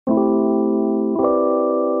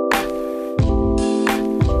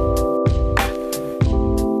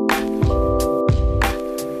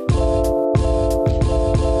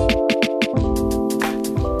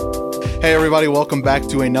Hey everybody, welcome back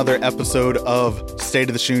to another episode of State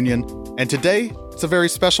of the Union. And today, it's a very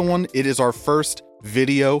special one. It is our first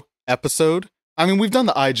video episode. I mean, we've done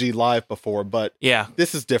the IG live before, but yeah,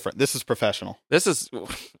 this is different. This is professional. This is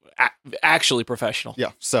actually professional.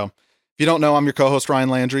 Yeah, so if you don't know, I'm your co-host Ryan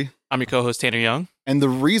Landry. I'm your co-host Tanner Young. And the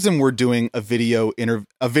reason we're doing a video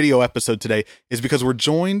episode today is because we're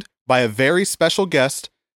joined by a very special guest,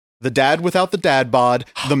 the dad without the dad bod,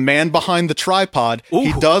 the man behind the tripod. Ooh.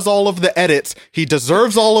 He does all of the edits. He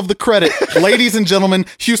deserves all of the credit. Ladies and gentlemen,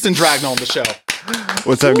 Houston Dragna on the show.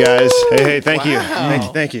 What's up, guys? Hey, thank you.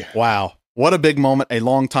 Wow. Thank you. Wow. What a big moment. A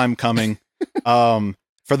long time coming.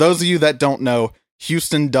 For those of you that don't know,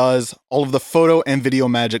 Houston does all of the photo and video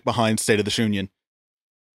magic behind State of the Union.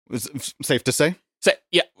 Is it safe to say?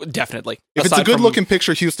 Yeah, definitely. If it's a good looking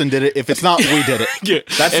picture, Houston did it. If it's not, we did it. Yeah.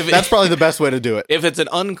 That's probably the best way to do it. If it's an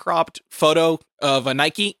uncropped photo of a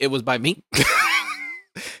Nike, it was by me.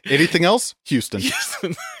 Anything else? Houston.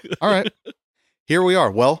 All right. Here we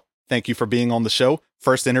are. Well, thank you for being on the show.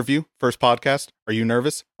 First interview, first podcast. Are you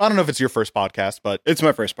nervous? I don't know if it's your first podcast, but It's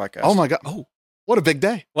my first podcast. oh my God. Oh, what a big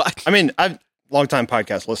day. Well, I mean, I'm a long-time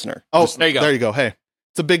podcast listener. Oh, Just- there you go. There you go. Hey,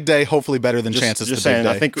 it's a big day. Hopefully better than Chances. Just the big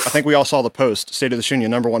saying, day. I think we all saw the post. State of the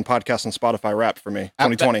Union, #1 podcast on Spotify Wrapped for me,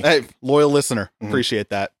 2020. Hey, loyal listener. Mhm. Appreciate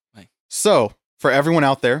that. Right. So, for everyone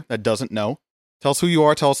out there that doesn't know, tell us who you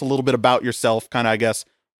are. Tell us a little bit about yourself. Kind of, I guess,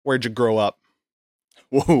 where'd you grow up?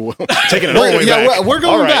 Whoa, taking it all the way back. We're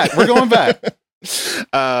going All right. back. We're going back.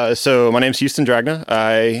 So my name's Houston Dragna.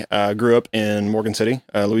 I grew up in Morgan City,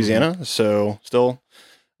 Louisiana. So still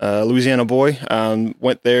Louisiana boy.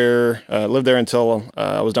 Went there, lived there until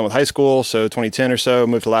I was done with high school. So 2010 or so,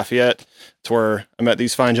 moved to Lafayette. It's where I met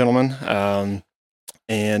these fine gentlemen.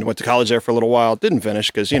 And went to college there for a little while. Didn't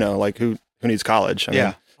finish because, like who needs college? I mean,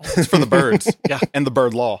 Yeah. It's for the birds. Yeah. And the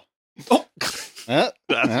bird law. Oh, Eh?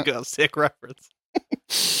 that's a sick reference.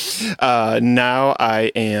 Now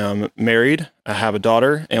I am married. I have a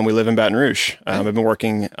daughter, and we live in Baton Rouge. I've been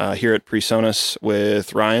working here at PreSonus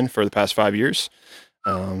with Ryan for the past 5 years.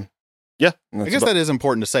 Yeah, I guess that is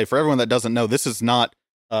important to say for everyone that doesn't know. This is not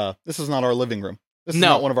our living room. This is No.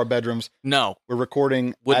 not one of our bedrooms. No, We're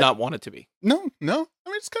recording. would not want it to be. No. I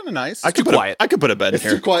mean, it's kind of nice. I too could quiet. I could put a bed in It's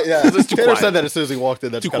here. too quiet. Yeah, It's too Taylor quiet. said that as soon as he walked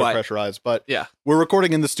in. That's Too kind of quiet. pressurized. But Yeah. we're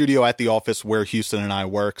recording in the studio at the office where Houston and I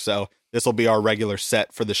work. So this will be our regular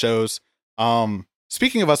set for the shows.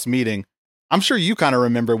 Speaking of us meeting, I'm sure you kind of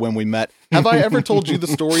remember when we met. Have I ever told you the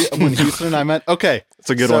story of when Houston and I met? Okay, It's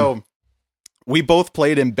a good one. We both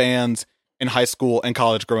played in bands in high school and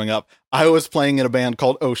college growing up. I was playing in a band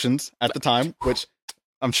called Oceans at the time, which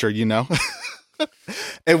I'm sure you know.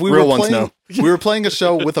 And Real ones know. we were playing a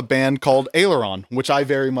show with a band called Aileron, which I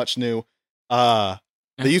very much knew.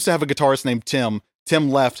 They used to have a guitarist named Tim. Tim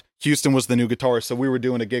left. Houston was the new guitarist, so we were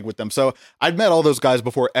doing a gig with them. So I'd met all those guys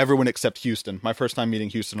before, everyone except Houston. My first time meeting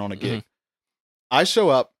Houston on a gig. I show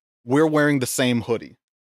up. We're wearing the same hoodie.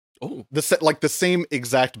 Oh, The same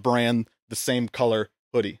exact brand, the same color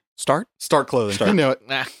hoodie. start. Start Clothing. Start. You knew it.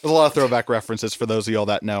 Nah. There's a lot of throwback references for those of y'all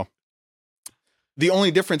that know. The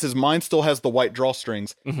only difference is mine still has the white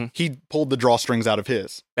drawstrings. Mhm. He pulled the drawstrings out of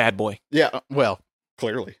his. Bad boy. Yeah, well,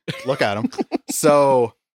 clearly. Look at him.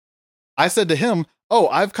 So I said to him, oh,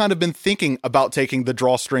 I've kind of been thinking about taking the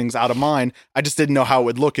drawstrings out of mine. I just didn't know how it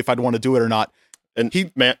would look if I'd want to do it or not. And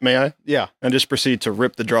may I? Yeah. And just proceed to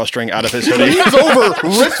rip the drawstring out of his He hoodie. leans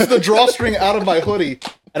over, rips the drawstring out of my hoodie,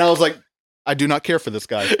 and I was like, I do not care for this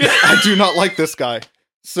guy. I do not like this guy.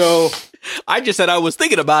 So I just said I was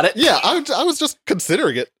thinking about it. yeah, I was just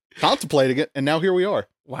considering it, contemplating it, and now here we are.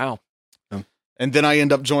 Wow. And then I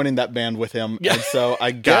end up joining that band with him. Yeah. And so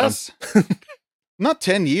I Got him. guess not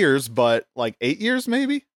 10 years, but like 8 years,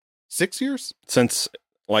 maybe 6 years Since since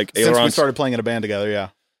we Aileron started playing in a band together. Yeah.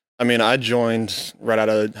 I mean, I joined right out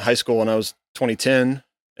of high school when I was 2010.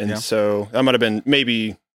 And Yeah. so that might have been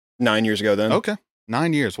maybe 9 years ago then. Okay.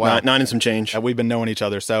 9 years. Wow. Nine and some change. That we've been knowing each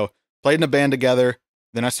other. So played in a band together.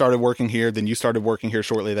 Then I started working here. Then you started working here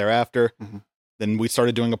shortly thereafter. Mhm. Then we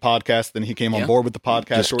started doing a podcast. Then he came on Yeah. board with the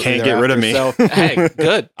podcast. Just shortly can't get rid of me. thereafter. So Hey,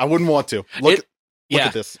 good. I wouldn't want to. Look Yeah.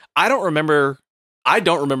 at this. I don't remember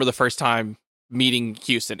the first time meeting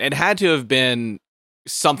Houston. It had to have been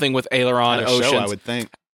something with Aileron At a show, Oceans. I would think.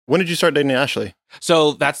 When did you start dating Ashley?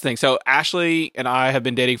 So that's the thing. So Ashley and I have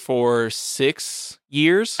been dating for 6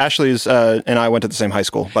 years. Ashley's and I went to the same high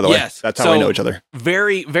school, by the way. Yes. That's how So- we know each other.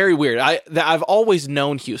 Very, very weird. I've always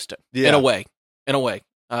known Houston Yeah. in a way.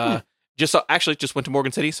 Just went to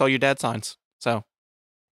Morgan City, saw your dad's signs. So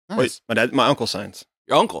Nice. Wait, my uncle signs.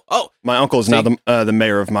 your uncle. Oh, My uncle is now the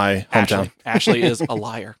mayor of my hometown. Ashley is a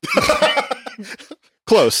liar.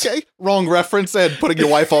 Close. Okay, wrong reference and putting your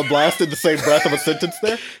wife on blast in the same breath of a sentence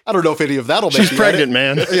there. I don't know if any of that'll make She's the pregnant,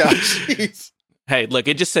 man. edit. Yeah, jeez. Hey, look,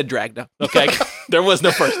 it just said Dragna. Okay, there was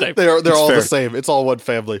no first name. They're all fair. the same. It's all one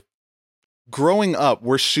family. Growing up,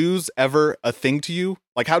 were shoes ever a thing to you?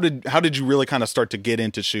 Like, how did you really kind of start to get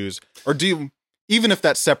into shoes? Or do you, even if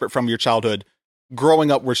that's separate from your childhood,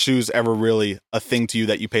 growing up, were shoes ever really a thing to you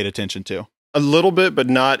that you paid attention to? A little bit, but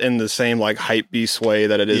not in the same like hype beast way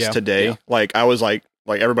that it is Yeah, today. yeah. Like I was like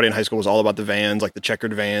everybody in high school was all about the Vans, like the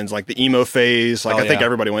checkered Vans, like the emo phase. Like Oh, I think yeah.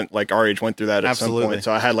 everybody went like our age went through that at some Absolutely. point.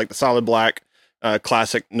 So I had like the solid black,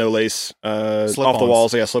 classic no lace, off Slip-ons. the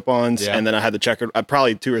walls, slip-ons, Yeah. and then I had the checkered.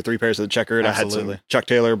 Probably 2 or 3 pairs of the checkered. I had Absolutely. some Chuck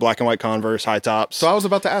Taylor black and white Converse high tops. So I was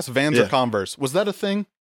about to ask, Vans or Yeah. Converse, was that a thing?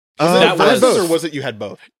 That Vans, was- or was it you had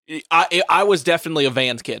both? I was definitely a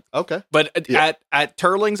Vans kid, Okay. but Yeah. at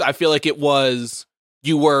Turlings, I feel like it was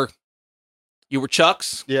you were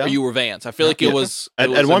Chucks Yeah. or you were Vans. I feel like it Yeah. was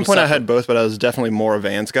at one point I had both, but I was definitely more a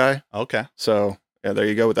Vans guy. Okay. So yeah, there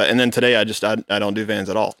you go with that. And then today I don't do Vans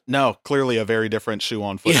at all. No, clearly a very different shoe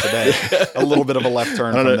on foot today. A little bit of a left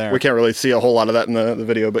turn I don't from know. there. We can't really see a whole lot of that in the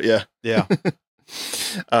video, but yeah. Yeah.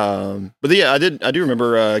 But yeah, I do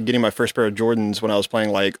remember getting my first pair of Jordans when I was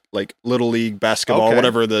playing like little league basketball, Okay.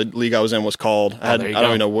 whatever the league I was in was called. I there you don't go.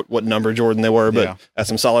 even know what number Jordan they were, but Yeah. I had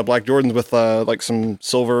some solid black Jordans with like some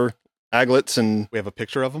silver aglets and We have a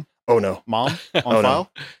picture of him. oh no, Mom on Oh, no.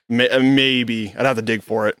 file. maybe I'd have to dig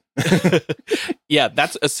for it. Yeah,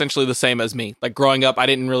 that's essentially the same as me. Like growing up,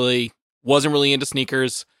 I wasn't really into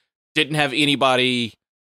sneakers, didn't have anybody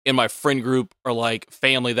in my friend group or like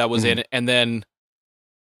family that was in it. And then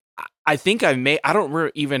I think I don't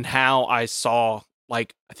remember even how I saw,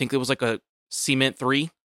 like, I think it was like a Cement 3.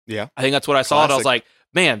 Yeah. I think that's what I saw. And I was Classic. like,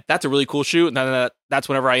 man, that's a really cool shoe. And then that's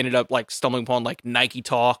whenever I ended up like stumbling upon like Nike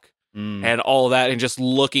Talk and all of that and just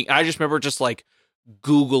looking. I just remember just like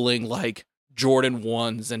Googling like Jordan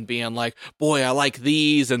 1s and being like, boy, I like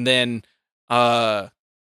these. And then,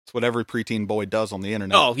 It's what every preteen boy does on the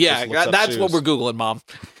internet. oh, yeah, Just looks up that's what shoes. we're Googling, Mom.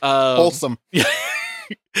 Wholesome.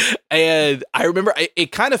 And I remember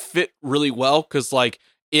it kind of fit really well because like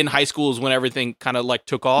in high school is when everything kind of like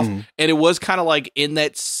took off, Mhm. and it was kind of like in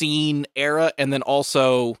that scene era, and then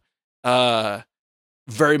also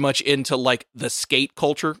very much into like the skate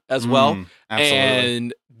culture as well, Absolutely.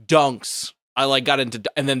 and dunks. I like got into,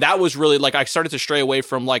 and then that was really like I started to stray away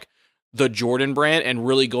from like the Jordan brand and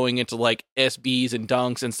really going into like SBs and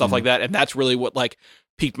dunks and stuff like that, and that's really what like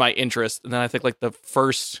piqued my interest. And then I think like the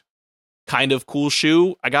first kind of cool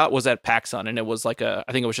shoe I got was at PacSun, and it was like I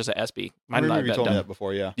think it was just an SB. I Might not remember have you been told me done. that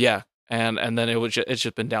before, yeah. Yeah, and then it's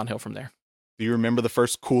just been downhill from there. Do you remember the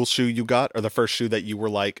first cool shoe you got, or the first shoe that you were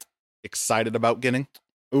like excited about getting?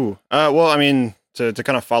 Ooh. Well, I mean, to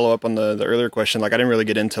kind of follow up on the earlier question, like I didn't really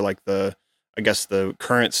get into like the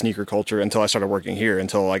current sneaker culture until I started working here,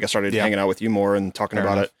 until like I started Yeah. hanging out with you more and talking Fair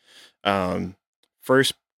about it.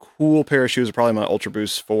 First cool pair of shoes are probably my Ultra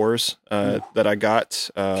Boost 4s that I got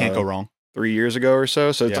Can't go wrong. 3 years ago or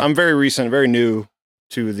so. So Yeah. I'm very recent, very new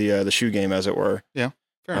to the shoe game, as it were. Fair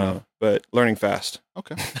enough. But learning fast.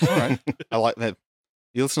 Okay. All right. I like that.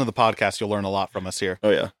 You listen to the podcast, you'll learn a lot from us here.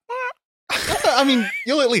 Oh yeah. I mean,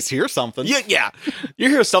 you'll at least hear something. Yeah. You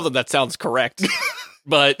hear something that sounds correct,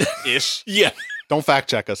 but Ish. yeah, Don't fact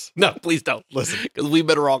check us. no, please don't Listen. because we've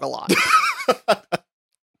been wrong a lot.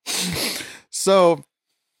 So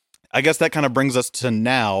I guess that kind of brings us to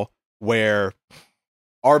now, where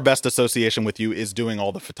our best association with you is doing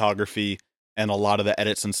all the photography and a lot of the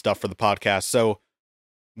edits and stuff for the podcast. So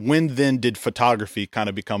when then did photography kind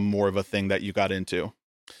of become more of a thing that you got into?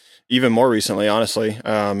 Even more recently, honestly.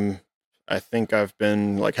 I think I've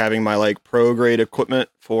been like having my like pro grade equipment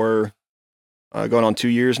for going on 2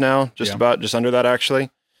 years now, just under that actually.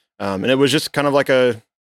 And it was just kind of like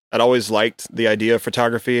I'd always liked the idea of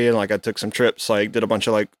photography, and like I took some trips, like did a bunch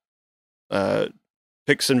of like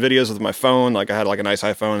pics and videos with my phone. Like I had like a nice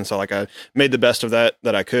iPhone, and so like I made the best of that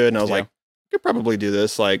I could, and I was Yeah. like, I could probably do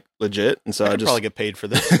this like legit. And so I I could just probably get paid for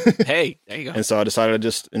this. Hey, there you go. and so I decided to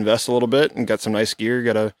just invest a little bit and got some nice gear,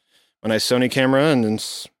 got a nice Sony camera, and then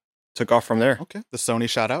took off from there. Okay. The Sony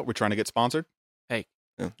shout out. We're trying to get sponsored.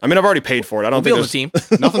 Yeah. I mean, I've already paid for it. I We'll don't be on the think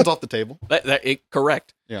team. Nothing's off the table.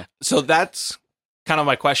 Correct. Yeah. So that's kind of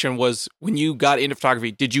my question was when you got into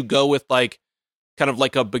photography, did you go with like kind of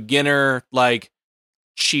like a beginner, like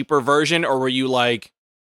cheaper version, or were you like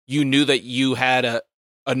you knew that you had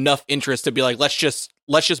enough interest to be like let's just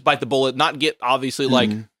bite the bullet, not get obviously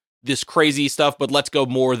like this crazy stuff, but let's go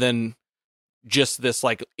more than just this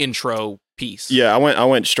like intro piece. Yeah, I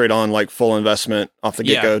went straight on like full investment off the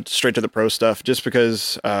Yeah. get go, straight to the pro stuff, just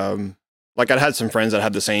because like like I'd had some friends that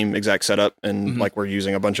had the same exact setup, and Mhm. like we're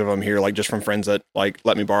using a bunch of them here, like just from friends that like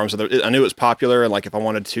let me borrow them. So I knew it was popular, and like if I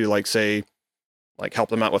wanted to like say like help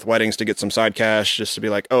them out with weddings to get some side cash, just to be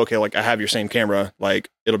like, oh, okay, like I have your same camera, like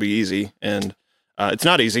it'll be easy, and it's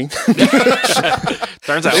not easy.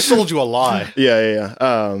 Turns They out. sold you a lie. Yeah.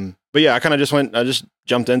 But yeah, I kind of just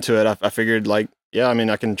jumped into it. I figured like, yeah, I mean,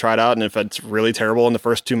 I can try it out, and if it's really terrible in the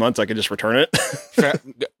first 2 months, I could just return it.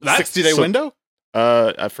 That's- 60-day window.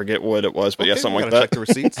 I forget what it was, but yeah, Okay, something we like gotta that. check the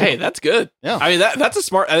receipts. Hey, that's good. Yeah. I mean, that's a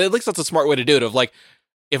smart, at least that's a smart way to do it. Of like,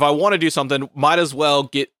 if I want to do something, might as well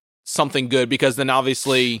get something good, because then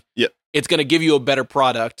obviously Yep. it's going to give you a better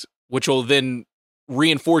product, which will then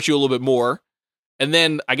reinforce you a little bit more. And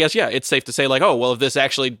then I guess, yeah, it's safe to say like, oh, well, if this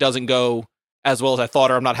actually doesn't go as well as I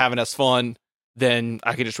thought, or I'm not having as fun, then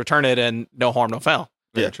I could just return it and no harm, no foul.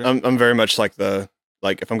 Very Yeah, true. I'm very much like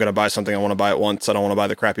if I'm gonna buy something, I want to buy it once. I don't want to buy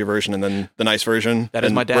the crappy version and then the nice version. That is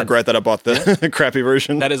and my dad. Regret that I bought the crappy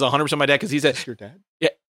version. That is 100% my dad, because he said, That's your dad?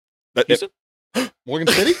 That- Houston? Morgan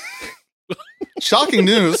City? Shocking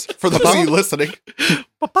news for those of you listening.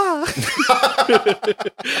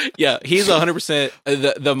 yeah, he's 100%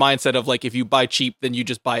 the mindset of like, if you buy cheap, then you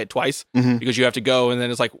just buy it twice, Mhm. because you have to go, and then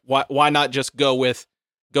it's like, why not just go with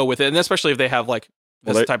it? And especially if they have like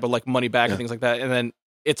this Well, type of like money back yeah. and things like that, and then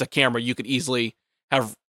it's a camera, you could easily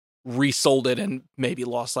have resold it and maybe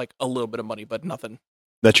lost like a little bit of money, but nothing.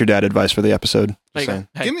 That's your dad advice for the episode. There you Just go.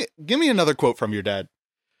 saying. Hey, Give me another quote from your dad,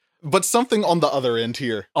 but something on the other end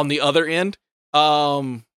here. on the other end,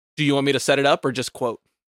 do you want me to set it up or just quote?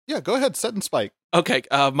 Yeah, go ahead, set and spike. Okay,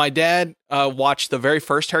 my dad watched the very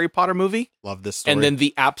first Harry Potter movie, Love this story. and then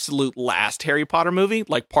the absolute last Harry Potter movie,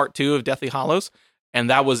 like part 2 of Deathly Hallows, and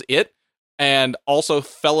that was it. And also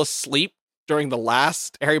fell asleep during the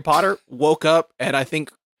last Harry Potter, woke up, and I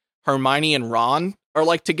think Hermione and Ron are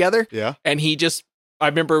like together, yeah, and he just, I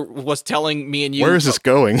remember, was telling me and you Where is this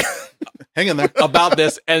going? hang in there. about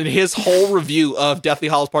this, and his whole review of Deathly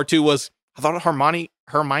Hallows Part 2 was, I thought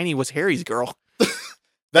Hermione was Harry's girl.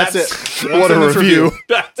 That's it. That's- That's What a in his review.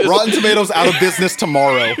 That's his, Rotten Tomatoes out of business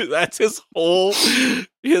tomorrow. that's his whole,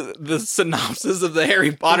 the synopsis of the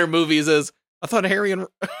Harry Potter movies is, I thought Harry and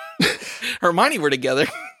Hermione were together.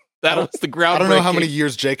 That was the groundbreaking. I don't know how many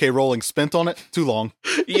years J.K. Rowling spent on it. Too long.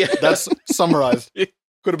 Yeah, That's summarized. Could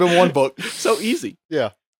have been one book. so easy.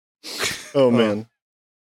 Yeah. Oh man.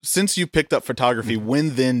 Since you picked up photography,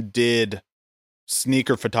 when then did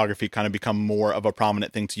sneaker photography kind of become more of a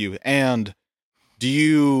prominent thing to you? And do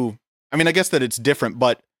you, I mean, I guess that it's different,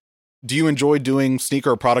 but do you enjoy doing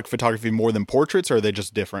sneaker or product photography more than portraits, or are they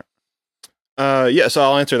just different? Yeah, so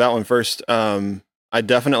I'll answer that one first. I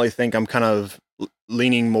definitely think I'm kind of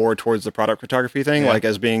leaning more towards the product photography thing, Yeah. like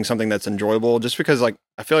as being something that's enjoyable, just because like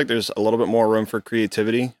I feel like there's a little bit more room for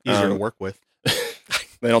creativity. Easier to work with.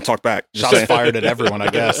 They don't talk back. Just Shots saying. fired at everyone, I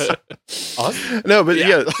guess. Us? No, but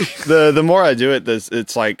Yeah. yeah, the more I do it,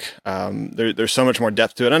 it's like there's so much more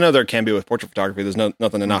depth to it. I know there can be with portrait photography. There's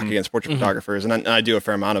nothing to knock Mhm. against portrait Mhm. photographers, and I do a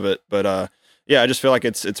fair amount of it. But yeah, I just feel like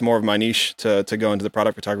it's more of my niche to go into the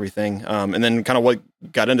product photography thing. And then kind of what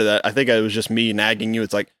got into that, I think it was just me nagging you.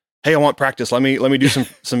 It's like, hey, I want practice. Let me do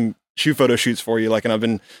some shoe photo shoots for you. Like, and I've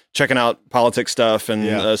been checking out politics stuff and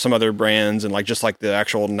Yeah. some other brands, and like just like the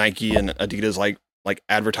actual Nike and Adidas like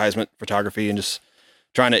advertisement photography, and just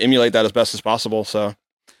trying to emulate that as best as possible. So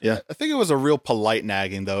I think it was a real polite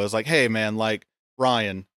nagging, though. It's like, hey, man, like,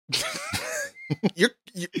 Ryan,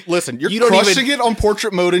 listen, you're You don't crushing it on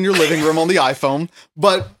portrait mode in your living room on the iPhone,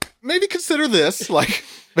 but maybe consider this. Like,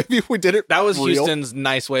 maybe if we did it That was real. Houston's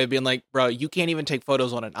nice way of being like, bro, you can't even take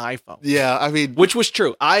photos on an iPhone. Yeah, I mean, Which was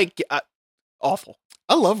true. Awful.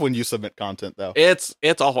 I love when you submit content, though. It's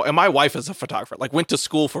awful. And my wife is a photographer. Like, went to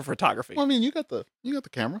school for photography. Well, I mean, you got the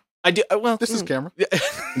camera. I do. Well, This is camera.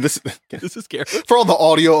 this this is scary. For all the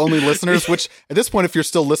audio only listeners, which at this point, if you're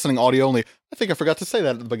still listening audio only, I think I forgot to say that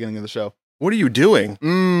at the beginning of the show. what are you doing?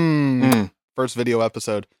 First video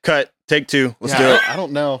episode. Cut. Take 2. Let's Yeah, do it. I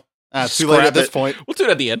don't know. Too late Scrap at this it. point. We'll do it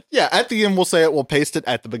at the end. Yeah, at the end we'll say it. We'll paste it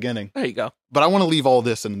at the beginning. There you go. But I want to leave all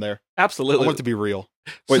this in there. I Absolutely. want it to be real.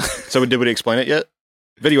 Wait. So did we explain it yet?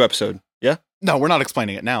 Video episode. Yeah. No, we're not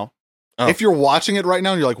explaining it now. Oh. If you're watching it right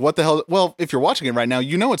now and you're like, what the hell? Well, if you're watching it right now,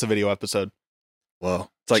 you know it's a video episode.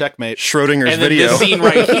 Well, it's like Checkmate. Schrodinger's and then video. this scene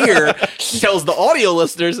right here tells the audio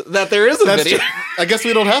listeners that there is a That's video. I guess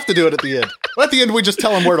we don't have to do it at the end. Well, at the end, we just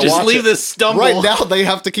tell them where to Just watch leave it. this stumble. Right now, they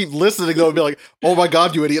have to keep listening though and be like, oh my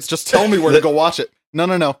God, you idiots, just tell me where to go watch it.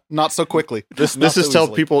 No, not so quickly. This Not is so tell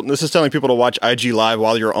easily. people. This is telling people to watch IG Live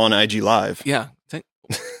while you're on IG Live. Yeah.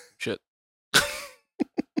 Shit.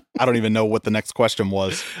 I don't even know what the next question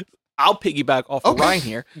was. I'll piggyback off of Okay. Ryan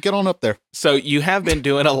here. Get on up there. So you have been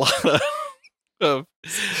doing a lot of of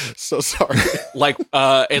So sorry. like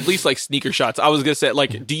at least like sneaker shots. I was gonna say,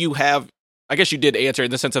 like, do you have, I guess you did answer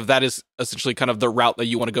in the sense of that is essentially kind of the route that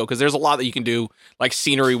you want to go, because there's a lot that you can do, like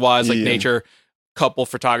scenery wise, like Yeah. nature, couple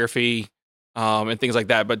photography, and things like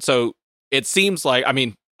that. But so it seems like, I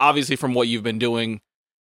mean, obviously from what you've been doing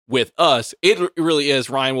with us, it really is.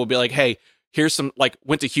 Ryan will be like, hey, here's some, like,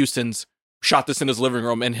 went to Houston's, shot this in his living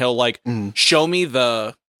room, and he'll like show me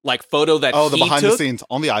the like photo that Oh, the he behind took. the scenes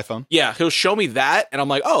on the iPhone. Yeah, he'll show me that, and I'm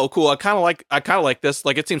like, oh, cool. I kind of like this.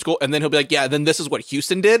 Like, it seems cool. And then he'll be like, yeah, then this is what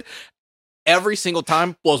Houston did. Every single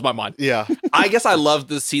time blows my mind. Yeah, I guess I love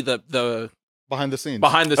to see the behind the scenes.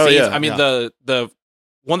 behind the Oh, scenes. yeah, I mean, the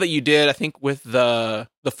one that you did, I think, with the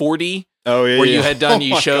 4D, Oh yeah, where yeah. you had done, Oh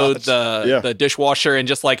you my showed gosh. the dishwasher, and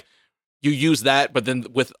just like you use that, but then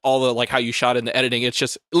with all the like how you shot in the editing, it's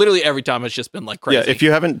just literally every time it's just been like crazy. Yeah, if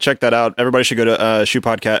you haven't checked that out, everybody should go to Shoe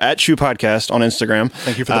Podcast at Shoe Podcast on Instagram.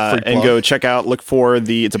 Thank you for the free and plug. go check out. Look for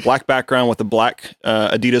it's a black background with the black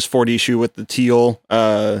Adidas 4D shoe with the teal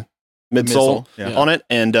midsole Yeah. on it,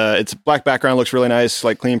 and it's black background, looks really nice,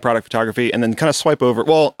 like clean product photography. And then kind of swipe over.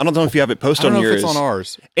 Well, I don't know if you have it I posted don't know on if yours. it's on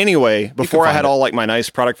ours. Anyway, before I find had it. all like my nice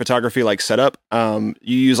product photography like set up,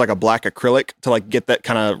 you use like a black acrylic to like get that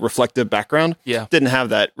kind of reflective background. Yeah. Didn't have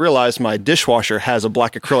that. Realized my dishwasher has a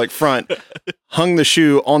black acrylic front. Hung the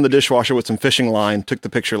shoe on the dishwasher with some fishing line. Took the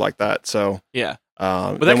picture like that. So, yeah.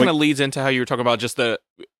 but But that kind of leads into how you were talking about just the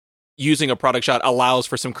using a product shot allows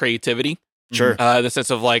for some creativity. sure. In the sense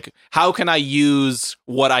of like, how can I use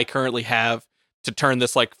what I currently have to turn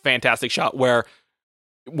this like fantastic shot where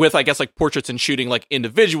with, I guess, like portraits and shooting like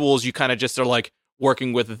individuals, you kind of just are like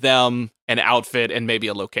working with them, an outfit, and maybe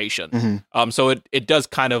a location. Mhm. So it does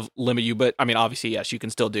kind of limit you, but I mean, obviously, yes, you can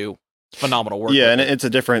still do phenomenal work. Yeah, with and it. it's a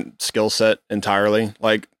different skill set entirely.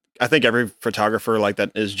 Like I think every photographer like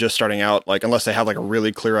that is just starting out, like unless they have like a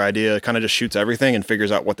really clear idea, kind of just shoots everything and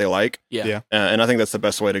figures out what they like. Yeah. Yeah. And I think that's the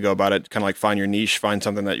best way to go about it. Kind of like find your niche, find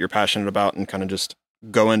something that you're passionate about, and kind of just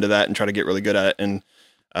go into that and try to get really good at it. And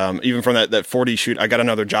even from that 4D shoot, I got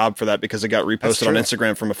another job for that because it got reposted on true.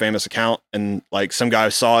 Instagram from a famous account, and like some guy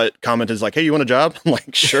saw it, commented like, "Hey, you want a job?" I'm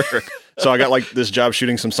like, "Sure." So I got like this job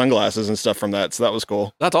shooting some sunglasses and stuff from that. So that was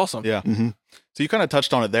cool. That's awesome. Yeah. Mm-hmm. So you kind of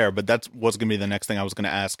touched on it there, but that was going to be the next thing I was going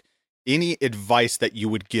to ask. Any advice that you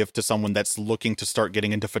would give to someone that's looking to start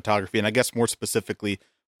getting into photography, and I guess more specifically,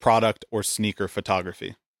 product or sneaker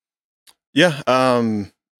photography? Yeah.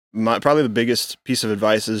 Probably the biggest piece of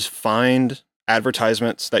advice is find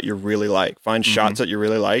advertisements that you really like. Find shots that you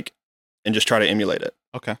really like, and just try to emulate it.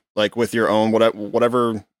 Okay. Like with your own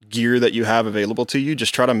whatever gear that you have available to you,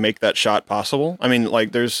 just try to make that shot possible. I mean,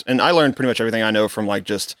 like and I learned pretty much everything I know from like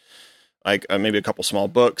just like maybe a couple small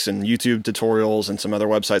books and YouTube tutorials and some other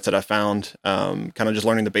websites that I found, kind of just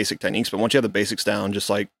learning the basic techniques. But once you have the basics down, just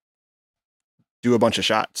like do a bunch of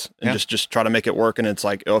shots and Yeah. just try to make it work. And it's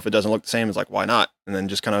like, oh, if it doesn't look the same, it's like, why not? And then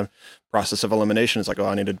just kind of process of elimination. It's like, oh,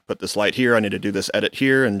 I need to put this light here. I need to do this edit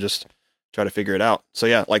here, and just try to figure it out. So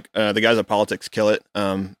yeah, like the guys at Politics kill it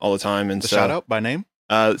all the time. And The so, shout out by name?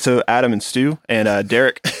 so Adam and Stu and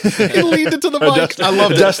Derek. He leaned into the Or mic. Dustin. I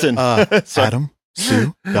love Dustin. So, Adam,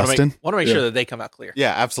 Sue, Dustin. Want to make Yeah. sure that they come out clear.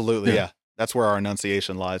 Yeah, absolutely. Yeah. Yeah. That's where our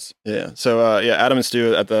enunciation lies. Yeah. So Adam and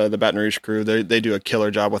Stu at the Baton Rouge crew, they do a killer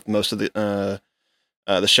job with most of the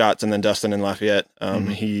shots, and then Dustin and Lafayette.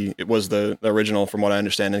 It was the original from what I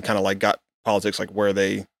understand, and kind of like got Politics like where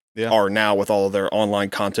they are now with all of their online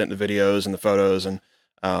content, the videos and the photos, and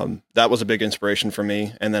that was a big inspiration for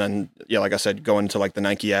me. And then like I said, going to like the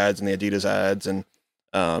Nike ads and the Adidas ads, and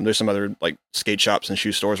there's some other like skate shops and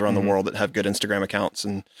shoe stores around the world that have good Instagram accounts,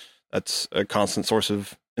 and that's a constant source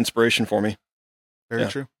of inspiration for me. Very Yeah.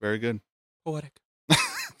 true. Very good. Poetic.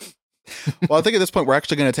 Well, I think at this point, we're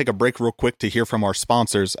actually going to take a break real quick to hear from our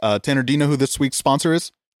sponsors. Tanner, do you know who this week's sponsor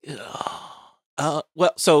is?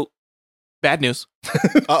 Well, so bad news.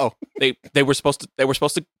 Uh-oh. They were supposed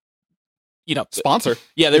to, you know, Sponsor.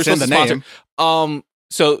 yeah, they were It's in supposed the to sponsor. name.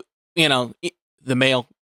 So, you know, the mail,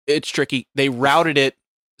 it's tricky. They routed it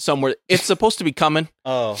somewhere. It's supposed to be coming.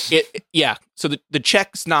 Oh. Yeah. So the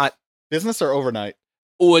check's not. Business or overnight?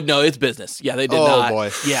 Oh no, it's business. Yeah, they did Oh, not.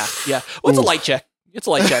 boy. Yeah. Well, it's a Ooh. light check. It's a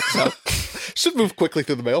light check. So Should move quickly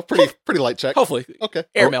through the mail. Pretty light check. hopefully, Okay.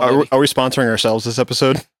 airmail. Are maybe. we sponsoring ourselves this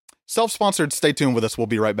episode? Self-sponsored. Stay tuned with us. We'll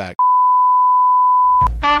be right back.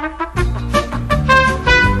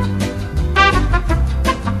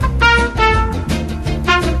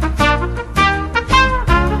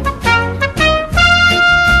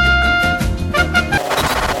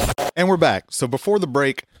 And we're back. So before the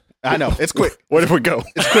break, I know it's quick. Where did we go?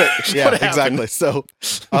 It's quick. Yeah, What happened? exactly. So,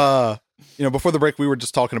 before the break, we were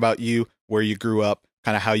just talking about you, where you grew up,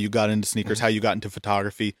 kind of how you got into sneakers, Mm-hmm. how you got into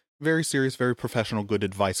photography. Very serious, very professional, good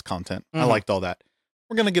advice content. I Mhm. liked all that.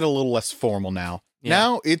 We're going to get a little less formal now. Yeah.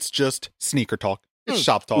 Now it's just sneaker talk. It's Mm.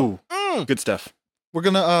 shop talk. Ooh, Mm. good stuff. We're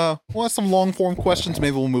going to, we'll have some long form questions.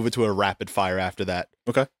 Maybe we'll move it to a rapid fire after that.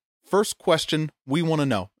 Okay. First question we want to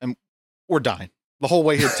know, and we're dying the whole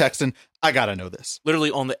way here texting. I got to know this.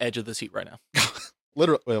 Literally on the edge of the seat right now.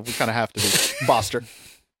 Literally, well, we kind of have to be. Boster,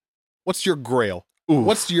 what's your grail? Ooh.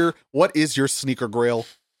 What is your sneaker grail?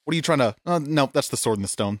 What are you trying to? No, that's the sword in the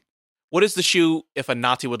stone. What is the shoe? If a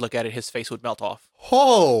Nazi would look at it, his face would melt off.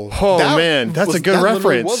 Oh, man, that's a good that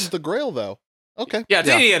literally reference. Was the grail though? Okay, Yeah, it's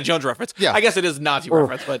an Indiana Jones reference. Yeah. I guess it is a Nazi Or-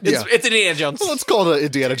 reference, but it's yeah. it's Indiana Jones. Well, let's call it an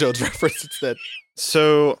Indiana Jones reference instead.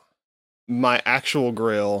 So my actual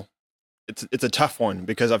grail, it's a tough one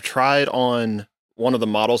because I've tried on one of the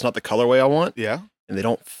models, not the colorway I want, Yeah. and they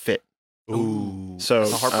don't fit. Ooh. So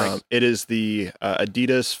That's a heartbreak. it is the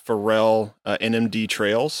Adidas Pharrell NMD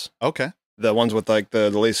Trails, Okay. the ones with like the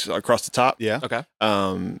lace across the top. Yeah. Okay.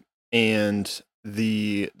 And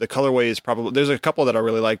the colorway is probably, there's a couple that I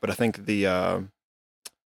really like, but I think the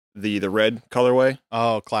red colorway.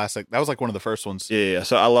 Oh, classic. That was like one of the first ones. Yeah.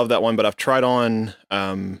 So I love that one, but I've tried on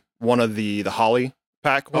one of the Holly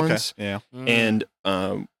pack Okay. ones. Yeah. Mm. And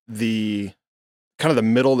the kind of the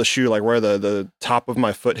middle of the shoe, like where the top of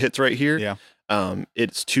my foot hits right here. Yeah.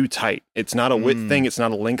 It's too tight. It's not a width Mm. thing. It's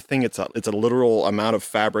not a length thing. It's a literal amount of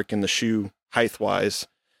fabric in the shoe height wise.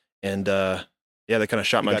 And yeah, they kind of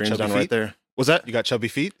shot You my got dreams chubby down feet? right there. Was that You got chubby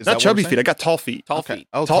feet? Is not that what chubby we're feet? I saying? got tall feet. tall Okay. feet.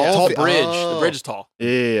 Oh, Tall- tall tall feet. bridge. Oh. The bridge is tall.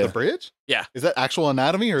 Yeah. The bridge? Yeah. Is that actual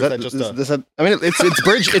anatomy or is that just a? I mean, it's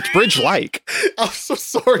bridge. It's bridge like. I'm so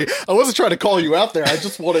sorry. I wasn't trying to call you out there. I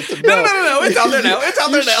just wanted to know. No. It's out there now. It's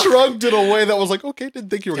out there You now. shrugged in a way that was like, okay, didn't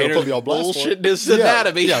think you were going to Tanner's put me on blast. for it. bullshit this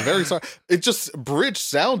anatomy. Yeah, very sorry. It just bridge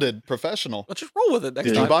sounded professional. Let's just roll with it next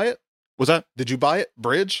Did Yeah. you time. buy it? Was that? Did you buy it?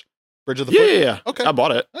 Bridge of the Yeah, foot. yeah, yeah. Okay. I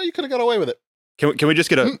bought it. Oh, you could have got away with it. Can we just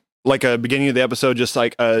get Mm. like a beginning of the episode, just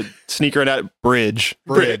like a sneaker and that bridge?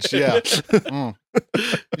 Bridge, yeah. Mm.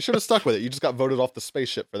 You should have stuck with it. You just got voted off the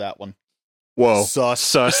spaceship for that one. Whoa. Sus.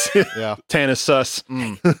 Sus. Yeah. Tan is sus.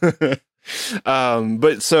 Mm.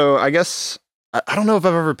 But so I guess I don't know if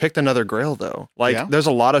I've ever picked another grail though. Like Yeah? there's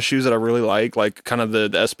a lot of shoes that I really like kind of the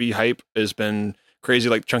SB hype has been crazy.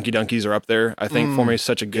 Like Chunky Dunkies are up there. I think for me it's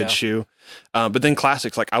such a good Yeah. shoe. But then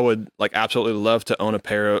classics, like I would like absolutely love to own a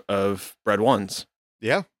pair of Bread Ones.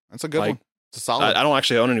 Yeah, that's a good Like, one. It's a solid. I don't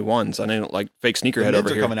actually own any ones. I didn't like fake The sneakerhead mids over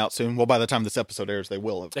are here. coming out soon. Well, by the time this episode airs, they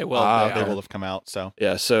will have. They will. Ah, They okay. will have come out. So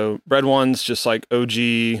Yeah, so Bread Ones, just like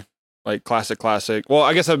OG, like classic. Well,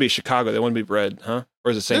 I guess that would be Chicago. They wouldn't be Bread, huh?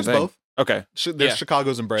 Or is it the same there's thing? both. Okay, There's Yeah.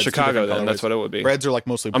 Chicago's and breads. Chicago then. That's what it would be. Breads are like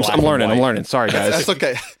mostly. I'm black and learning. white. I'm learning. Sorry, guys. That's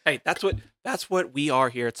okay. Hey, that's what we are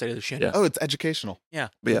here at State of the Shin. Yeah. Oh, it's educational. Yeah.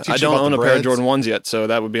 But yeah, Teach I you don't about own the a pair of breads. Jordan 1s yet, so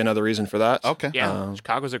that would be another reason for that. Okay. Yeah,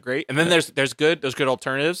 Chicago's are great, and then there's good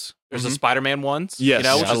alternatives. There's the Mhm. Spider-Man ones. Yes, you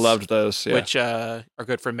know, which I is- loved those. Yeah. which are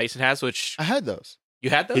good for Mason has. Which I had those. you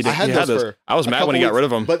had those. He did. I had He those had for. I was a mad when he couple got rid of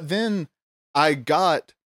them. But then I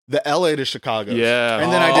got the LA to Chicago. Yeah.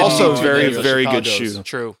 And then I didn't also need two very, pairs of very good Chicago's. shoe.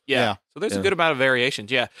 True. Yeah. Yeah. So there's Yeah. a good amount of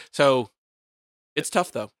variations. Yeah. So it's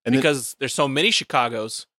tough though And then- because there's so many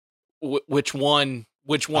Chicago's. Which ones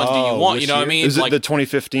do you Oh, want? which You know what I year? mean? Is it Like the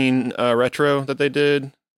 2015 retro that they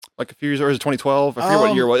did like a few years, or is it 2012? I forget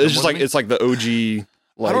what year it was. It's just what like do you it's like the OG.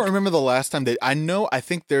 Like, I don't remember the last time I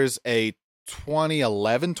think there's a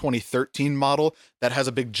 2011, 2013 model that has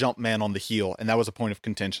a big jump man on the heel, and that was a point of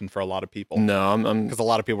contention for a lot of people. No, I'm Because a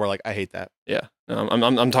lot of people were like, I hate that. yeah. No,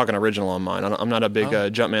 I'm talking original on mine. I'm not a big Oh.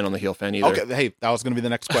 Jumpman on the heel fan either. Okay, hey, that was going to be the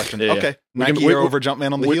next question. Yeah, yeah. Okay, We can- Nike we- Air over jump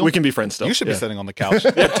man on the heel. We can be friends still. You should Yeah. be sitting on the couch.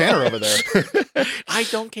 Put Tanner over there. I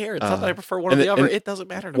don't care. It's not that I prefer one or and the the- other. and It doesn't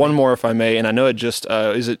matter to One me. more, if I may, and I know it just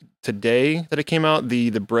is it today that it came out the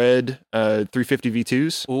Bread 350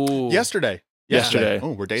 V2s. Ooh. Yesterday.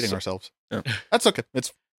 Oh, we're dating So- ourselves. Yeah. That's okay.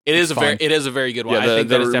 It's It is It's a very fine. it is a very good one. Yeah, I think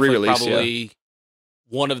that the is definitely re-release, yeah. probably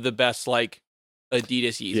one of the best like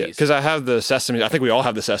Adidas Yeezys. Yeah, because I have the Sesame. I think we all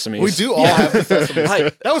have the Sesames. we do all have the Sesame.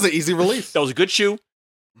 Right. That was an easy release. That was a good shoe.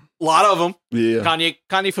 A lot of them. Yeah.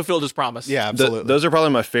 Kanye fulfilled his promise. Yeah, absolutely. Those are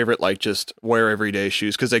probably my favorite, like just wear everyday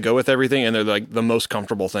shoes because they go with everything and they're like the most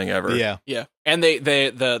comfortable thing ever. yeah. Yeah. And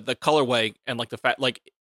the colorway and like the fact like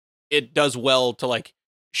it does well to like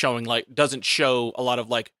showing like doesn't show a lot of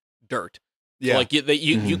like dirt. Yeah. So, like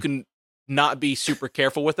you can not be super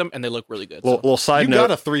careful with them and they look really good. Little, So. little side You note.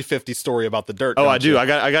 got a 350 story about the dirt. Oh, don't I do. you? I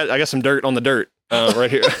got some dirt on the dirt right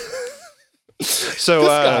here. So This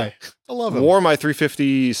guy. I love him. wore my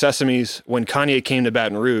 350 Sesames when Kanye came to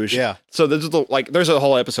Baton Rouge. Yeah. So there's a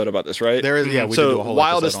whole episode about this, right? There is. Yeah. We did do So a whole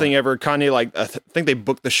wildest episode thing on ever. Kanye, like, I think they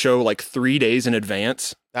booked the show like 3 days in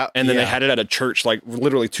advance. that. And then they had it at a church like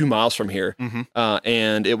literally 2 miles from here. Mhm.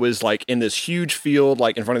 And it was like in this huge field,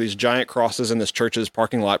 like in front of these giant crosses in this church's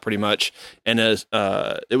parking lot, pretty much. And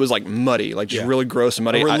it was like muddy, like just Yeah. really gross and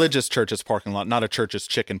muddy. a religious church's parking lot, not a church's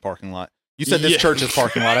chicken parking lot. You said this Yeah. church's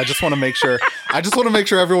parking lot. I just want to make sure.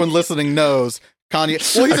 Everyone listening knows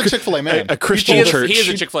Kanye. Well, he's a Chick-fil-A man. A Christian He is, church. he is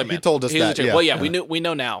a Chick-fil-A man. He told us He is a that, Chick- yeah. Well, yeah, Yeah. we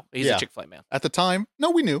know now. He's Yeah. a Chick-fil-A man. At the time, no,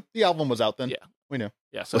 we knew the album was out then. Yeah. We knew.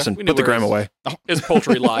 Yeah. So Listen, we knew put the where gram his- away. His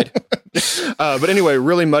poultry lied. But anyway,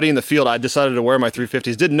 really muddy in the field. I decided to wear my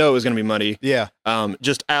 350s. Didn't know it was going to be muddy. Yeah.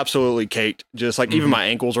 Just absolutely caked. Just like even my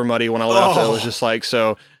ankles were muddy when I left. It was just like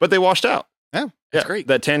so. But they washed out. Yeah. That's great.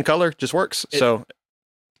 That tan color just works. So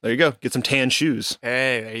there you go. Get some tan shoes.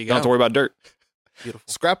 Hey, there you Don't go. have to worry about dirt. Beautiful.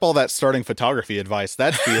 Scrap all that starting photography advice.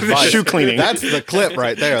 That's the advice. Shoe cleaning. That's the clip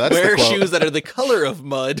right there. That's Wear the quote. shoes that are the color of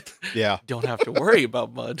mud. Yeah. Don't have to worry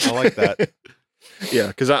about mud. I like that. Yeah,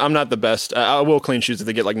 because I'm not the best. I will clean shoes if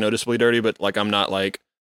they get like noticeably dirty, but like I'm not like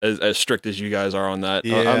as strict as you guys are on that.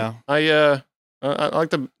 Yeah. I like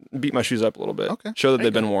to beat my shoes up a little bit. Okay. Show that There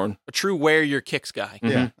you they've been worn. A true wear your kicks guy.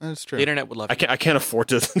 Yeah. That's true. The internet would love I you. can't afford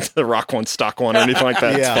to rock one, stock one, or anything like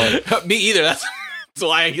that. Yeah. It's fine. Me either.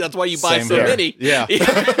 That's why you buy Same so here. many. Yeah.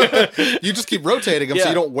 You just keep rotating them so Yeah.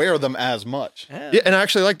 you don't wear them as much. Yeah, and I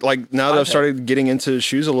actually like now that I've Okay. started getting into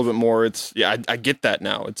shoes a little bit more. It's I get that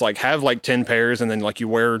now. It's like have like 10 pairs, and then like you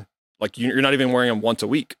wear like you're not even wearing them once a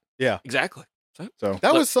week. Exactly. So That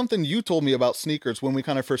Look- was something you told me about sneakers when we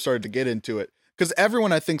kind of first started to get into it. Because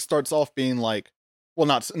everyone, I think, starts off being like, well,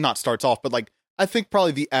 not starts off, but like, I think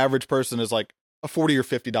probably the average person is like a $40 or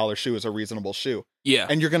 $50 shoe is a reasonable shoe. Yeah.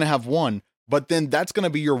 And you're going to have one, but then that's going to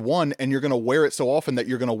be your one, and you're going to wear it so often that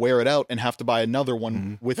you're going to wear it out and have to buy another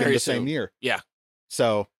one within Very the same soon. year. Yeah.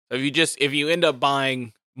 So, If you end up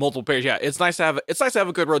buying multiple pairs, yeah, it's nice to have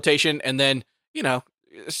a good rotation, and then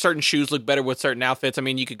certain shoes look better with certain outfits. I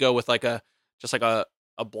mean, you could go with like a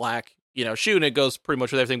black shoe, and it goes pretty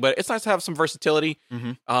much with everything. But it's nice to have some versatility.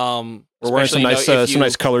 Mhm. we're wearing some especially, nice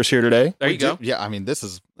nice colors here today. There you go. Yeah, I mean, this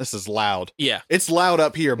is loud. Yeah. It's loud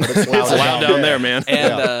up here, but it's loud, It's loud down there, man.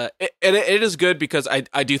 And it is good because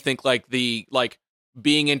I do think like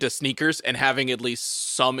being into sneakers and having at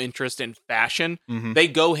least some interest in fashion, Mhm. they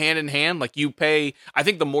go hand in hand. Like I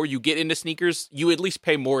think the more you get into sneakers, you at least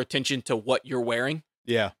pay more attention to what you're wearing,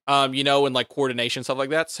 Yeah. and like coordination, stuff like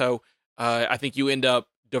that. So I think you end up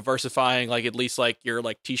diversifying like at least like your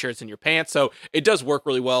like t-shirts and your pants. So it does work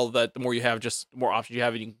really well that the more you have, just the more options you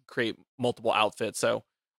have, and you can create multiple outfits. So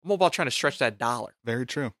I'm all about trying to stretch that dollar. Very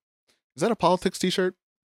true. Is that a politics t-shirt?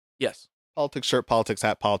 Yes. Politics shirt, politics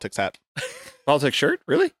hat, politics hat. Politics shirt,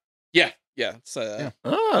 really? Yeah. It's Oh,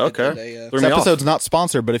 okay. Threw This me off. episode's not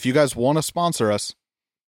sponsored, but if you guys want to sponsor us,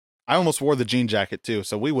 I almost wore the jean jacket too,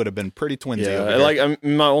 so we would have been pretty twinsy. Yeah, over here. like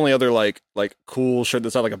my only other like cool shirt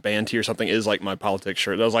that's not like a band tee or something is like my politics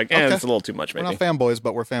shirt. I was like, Okay. it's a little too much, we're maybe. not fanboys,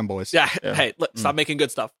 but we're fanboys. Yeah. Yeah. Hey, stop making good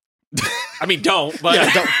stuff. I mean, don't. But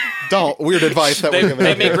Yeah, don't. Weird advice that we're they, giving.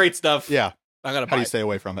 they out make here. great stuff. Yeah. I'm gonna How buy do you it. stay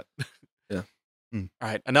away from it? All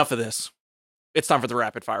right, enough of this. It's time for the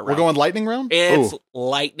rapid fire round. We're going lightning round. It's Ooh.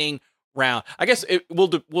 lightning round. I guess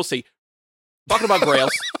we'll see. Talking about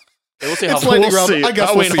grails. Okay, we'll see how It's lightning We'll round. see. I guess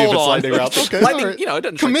Oh, we'll wait, see if hold it's on. lightning round. Okay, lightning. all right. It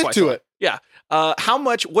doesn't strike Commit twice to on it.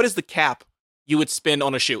 Yeah. What is the cap you would spend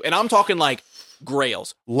on a shoe? And I'm talking like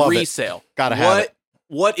grails, Love it. resale. Gotta have it.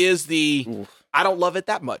 What is the? Oof. I don't love it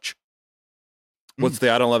that much. What's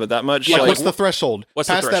the I don't love it that much? Yeah, Like, Like, what's the threshold? what's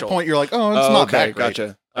the Past that threshold? point, you're like, oh, it's not okay, that great.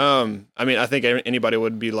 gotcha. I mean, I think anybody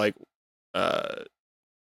would be like,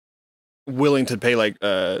 willing to pay like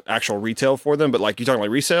actual retail for them, but like you talking like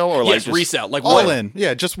resale or like Yes, just, resale. Like All what? in.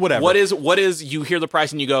 Yeah, just whatever. What is? You hear the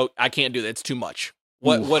price and you go, I can't do that. It's too much.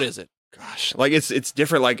 Oof. What is it? Gosh, like it's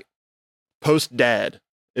different. Like post dad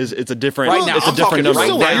it's a different Right now, it's a I'm different talking You're number. right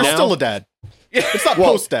still, Right you're now, still a dad. It's not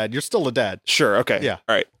Well- post dad. You're still a dad. sure, okay, Yeah.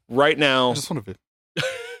 all right. Right now, I just want to.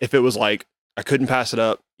 if it was like I couldn't pass it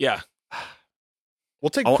up, Yeah. We'll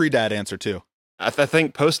take I'll- pre dad answer too. I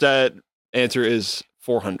think post dad answer is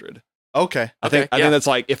 400. Okay, I think yeah. that's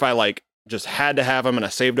like if I like just had to have them and I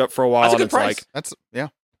saved up for a while That's a and good it's price. like that's yeah.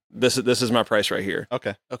 this is my price right here.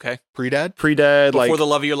 Okay, Okay. pre dad. Pre dad, Before like the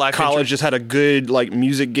love of your life. college, interest. just had a good like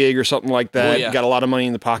music gig or something like that. yeah. Got a lot of money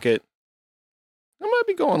in the pocket. I might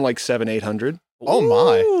be going like 700-800 Oh,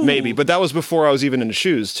 my. Ooh. maybe, but that was before I was even into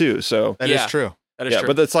shoes too. So That is Yeah. true. that is yeah, true.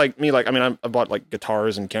 but that's like me. Like I mean, I bought like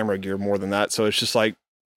guitars and camera gear more than that. So it's just like,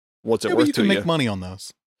 what's it Yeah, but worth you to can you? make money on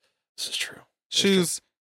those This is true. shoes.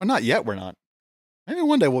 Well, not yet. We're not. Maybe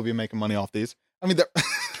one day we'll be making money off these. I mean, they're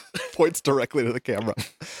points directly to the camera.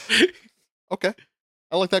 Okay.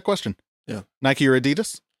 I like that question. Yeah. Nike or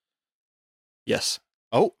Adidas? Yes.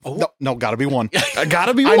 Oh, no, gotta be one. I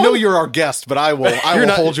gotta be I know you're our guest, but I will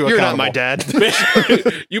hold you accountable. You're not my dad.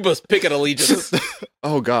 You must pick an allegiance.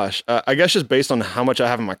 Oh, gosh. I guess just based on how much I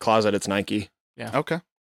have in my closet, it's Nike. Yeah. Okay.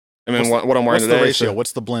 I mean, what I'm wearing What's today. the ratio? so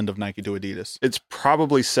What's the blend of Nike to Adidas? it's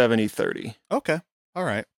probably 70-30. Okay. All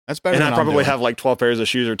right. That's better And than I probably I'm doing. have like 12 pairs of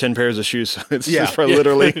shoes or 10 pairs of shoes. So it's Yeah. just probably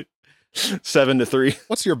literally 7-3.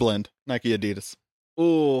 What's your blend? Nike, Adidas. I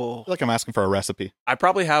Ooh. feel like I'm asking for a recipe. I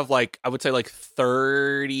probably have like, I would say like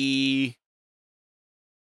 30.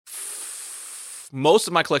 Most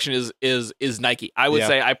of my collection is Nike. I would Yeah.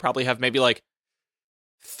 say I probably have maybe like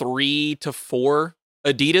 3 to 4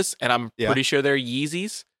 Adidas, and I'm Yeah. pretty sure they're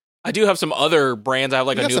Yeezys. I do have some other brands. I have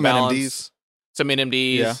like You a got New some Balance, NMDs. some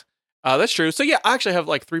NMDs. Yeah. That's true. So yeah, I actually have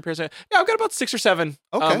like 3 pairs. Yeah, I've got about 6 or 7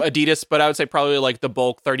 Okay. Adidas, but I would say probably like the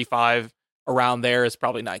bulk 35 around there is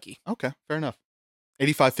probably Nike. Okay, fair enough.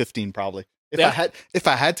 85-15 probably. If Yeah.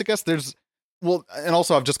 I had to guess, and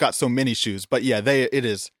also I've just got so many shoes, but yeah, it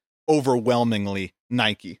is overwhelmingly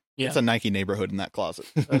Nike. Yeah. It's a Nike neighborhood in that closet.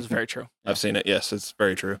 That is very true. I've seen it. Yes, it's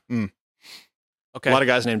very true. Okay. A lot of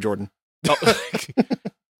guys named Jordan. Oh.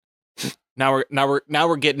 Now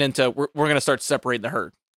we're getting into we're gonna start separating the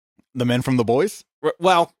herd. The men from the boys.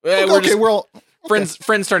 Well, Okay, we're just we're all friends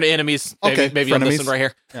turn to enemies. Maybe, Okay, maybe on this frenemies. one right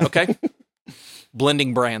here. Yeah. Okay.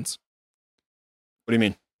 Blending brands. What do you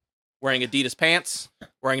mean? Wearing Adidas pants,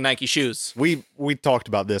 wearing Nike shoes. We talked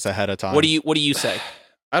about this ahead of time. What do you say?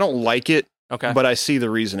 I don't like it, Okay. but I see the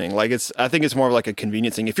reasoning. Like I think it's more of like a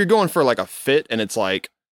convenience thing. If you're going for like a fit and it's like,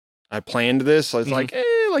 I planned this, so it's Mhm. like,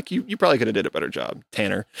 like you probably could have did a better job,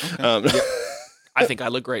 Tanner. Okay. I think I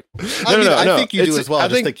look great. I think you do as well. I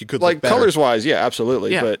just think you could like look better. colors wise, yeah,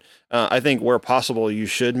 absolutely. Yeah. But I think where possible you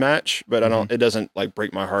should match, but I don't. It doesn't like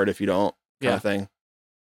break my heart if you don't. Kind Yeah. of thing.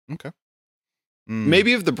 Mm.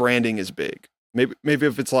 Maybe if the branding is big. Maybe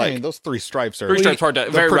if it's I like mean, those 3 stripes are 3 stripes hard to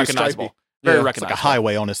they're very pretty recognizable. stripy. Very It's like recognizable. a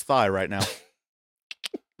highway on his thigh right now.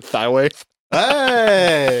 thighway.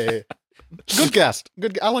 Hey, good guest.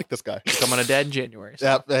 Good. I like this guy. Coming to dead in January. So.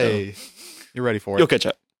 Yep. Hey, you're ready for it. You'll catch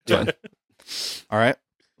up. It's fine. All right.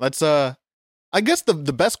 Let's. I guess the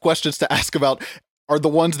best questions to ask about are the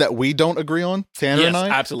ones that we don't agree on, Tanner Yes, and I.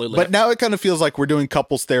 absolutely. But now it kind of feels like we're doing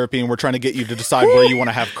couples therapy and we're trying to get you to decide where you want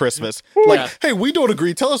to have Christmas. Like, Yeah. hey, we don't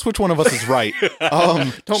agree. Tell us which one of us is right.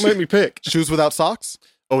 Don't make me pick. Shoes without socks?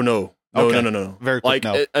 Oh no. No, Okay. no. Very quick Like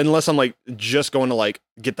no. unless I'm like just going to like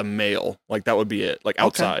get the mail, like that would be it. Like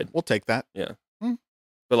outside. Okay, we'll take that.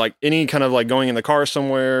 But like any kind of like going in the car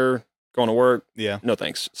somewhere, going to work, Yeah. no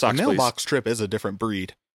thanks. A Socks, please. mailbox trip is a different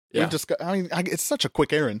breed. Yeah. We just got, I mean, it's such a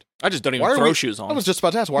quick errand. I just don't Why even are throw we- shoes on. I was just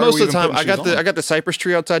about to ask, why Most are we of the even time, putting shoes I on? got the cypress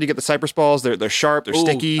tree outside. You get the cypress balls. They're sharp. They're Ooh,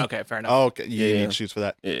 sticky. Okay, fair enough. Oh, okay. You Yeah. need shoes for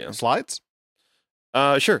that. Yeah. Slides?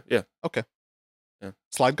 Sure. Yeah.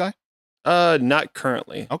 Slide guy? Not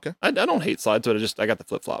currently. Okay. I don't hate slides, but I got the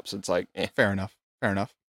flip flops. It's like, Fair enough.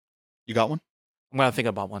 You got one? I'm gonna think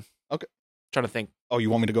about one. Okay. Trying to think. Oh, you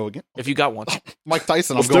want me to go again? If you got one. Mike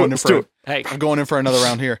Tyson, Let's I'm do going it, in let's for do it. Hey. I'm going in for another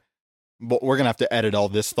round here. But we're gonna have to edit all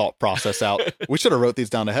this thought process out. We should have wrote these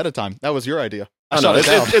down ahead of time. That was your idea. I Oh, no, shut it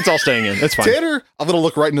down. it's all staying in. It's fine. Tanner, I'm gonna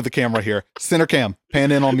look right into the camera here. Center cam,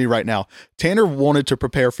 pan in on me right now. Tanner wanted to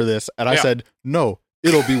prepare for this, and I Yeah. said, no,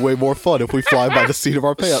 it'll be way more fun if we fly by the seat of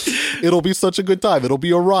our pants. It'll be such a good time. It'll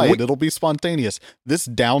be a ride. It'll be spontaneous. This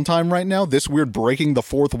downtime right now, this weird breaking the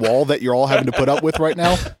fourth wall that you're all having to put up with right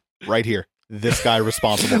now, right here. This guy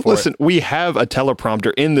responsible for Listen, we have a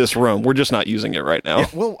teleprompter in this room. We're just not using it right now.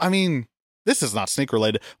 it. Yeah, well, I mean, this is not sneak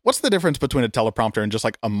related. What's the difference between a teleprompter and just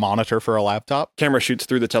like a monitor for a laptop? Camera shoots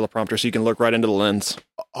through the teleprompter, so you can look right into the lens.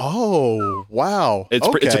 Oh, wow. It's a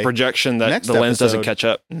Okay. projection that Next the lens doesn't episode. catch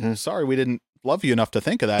up. Mhm. Sorry, we didn't love you enough to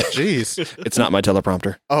think of that. Jeez. It's not my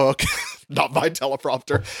teleprompter. Oh, okay. Not my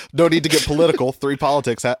teleprompter. No need to get political. 3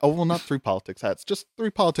 politics hat. Oh, well, not 3 politics hats. Just 3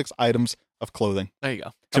 politics items of clothing. There you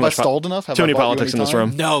go. Have I stalled enough? Have too I many bought you politics any in this time?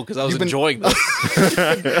 room. No, because I was You've been- enjoying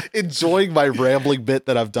this. Enjoying my rambling bit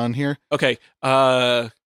that I've done here. Okay.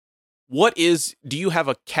 Do you have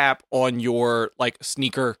a cap on your like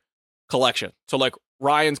sneaker collection? So like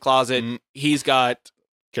Ryan's closet, Mm. he's got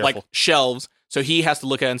Careful. like shelves. So he has to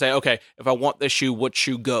look at it and say, okay, if I want this shoe, what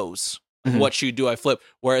shoe goes? Mhm. What shoe do I flip?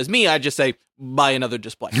 Whereas me, I just say, buy another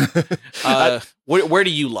display. Where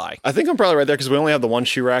do you lie? I think I'm probably right there because we only have the one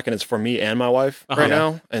shoe rack and it's for me and my wife Uh-huh. right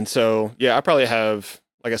now. And so, yeah, I probably have,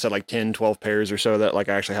 like I said, like 10, 12 pairs or so that like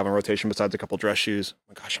I actually have in rotation besides a couple dress shoes.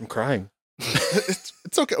 Oh my gosh, I'm crying.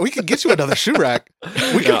 it's okay. We can get you another shoe rack.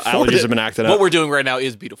 We can afford allergies it. have been acting What up. we're doing right now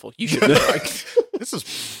is beautiful. You should be right. This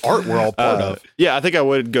is art we're all part of. Yeah, I think I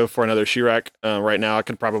would go for another shoe rack. Right now, I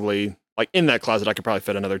could probably, like in that closet, I could probably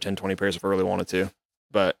fit another 10, 20 pairs if I really wanted to.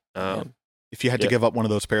 But, If you had to give up one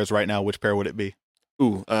of those pairs right now, which pair would it be?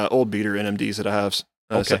 old beater NMDs that I have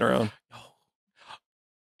sitting around.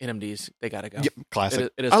 NMDs, they gotta go. Yep,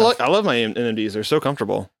 classic. It is I tough. love my NMDs. They're so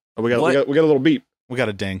comfortable. We got What? a little beep. We got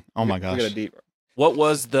a ding. Oh my We gosh. got a deep. What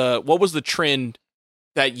was the trend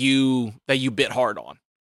that you bit hard on?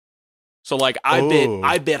 So like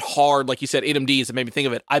I bit hard, like you said, NMDs. It made me think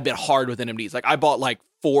of it. I bit hard with NMDs. Like I bought like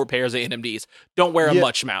 4 pairs of NMDs. Don't wear them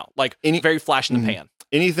much now. Like very flash in the pan.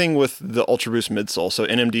 Anything with the Ultra Boost midsole, so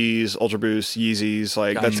NMDs, Ultra Boost, Yeezys,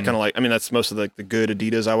 like Gotcha. that's kind of like, I mean, that's most of the good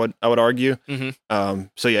Adidas. I would argue. Mm-hmm.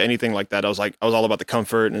 So yeah, anything like that, I was all about the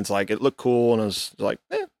comfort, and it's like it looked cool, and I was like,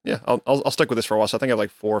 yeah, I'll stick with this for a while. So I think I have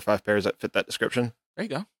like 4 or 5 pairs that fit that description. There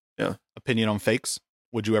you go. Opinion on fakes?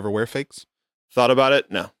 Would you ever wear fakes? Thought about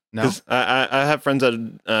it? No. No. 'Cause I have friends that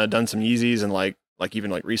have done some Yeezys and like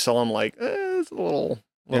even like resell them. Like it's a little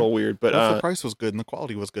weird, but What if the price was good and the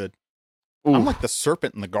quality was good? ooh. I'm like the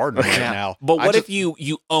serpent in the garden right Yeah. now. But I what just- if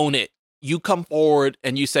you own it? You come forward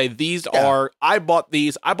and you say, these Yeah. are, I bought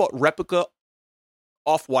replica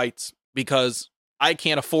off-whites because I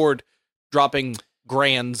can't afford dropping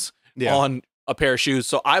grands Yeah. on a pair of shoes.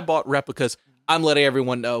 So I bought replicas. I'm letting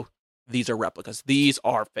everyone know these are replicas. These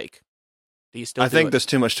are fake. Do you still I do think it? there's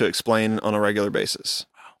too much to explain on a regular basis.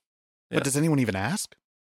 But Yeah. does anyone even ask?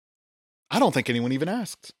 I don't think anyone even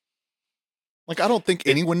asks. Like, I don't think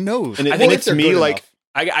anyone knows. And I think it's me, like,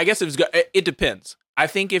 I guess it depends. I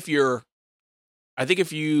think if you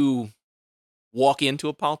walk into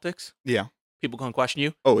a politics, Yeah. people can question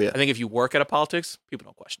you. oh yeah, I think if you work at a politics, people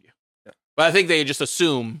don't question you. Yeah. But I think they just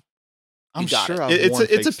assume. I'm got sure it. I've it's worn a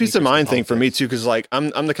fake piece of sneakers mind to thing for me politics. too, because like I'm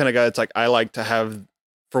the kind of guy that's like I like to have,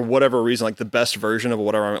 for whatever reason, like the best version of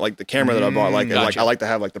whatever. Like the camera that I bought, like Gotcha. I like to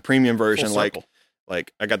have like the premium Full version. circle.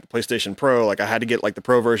 Like I got the PlayStation Pro. Like I had to get like the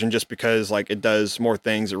Pro version just because like it does more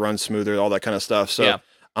things, it runs smoother, all that kind of stuff. So Yeah.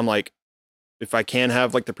 I'm like, if I can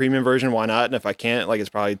have like the premium version, why not? And if I can't, like it's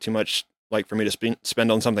probably too much like for me to spend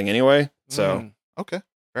on something anyway. So Mm. Okay.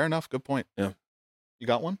 Fair enough. Good point. Yeah. You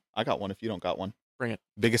got one? I got one if you don't got one. Bring it.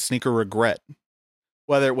 Biggest sneaker regret.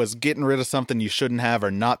 Whether it was getting rid of something you shouldn't have,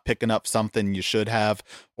 or not picking up something you should have,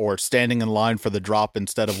 or standing in line for the drop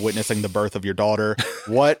instead of witnessing the birth of your daughter.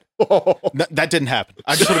 What? That didn't happen.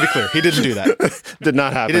 I just want to be clear. He didn't do that. did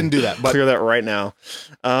not happen. He didn't do that. But Clear that right now.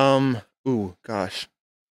 Ooh, gosh.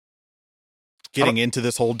 getting into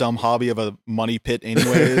this whole dumb hobby of a money pit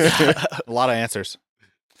anyways. A lot of answers.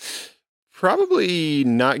 Probably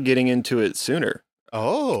not getting into it sooner.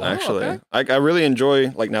 Oh. Actually, okay. I really enjoy,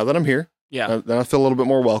 like, now that I'm here, Yeah. then I feel a little bit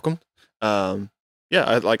more welcomed. Yeah,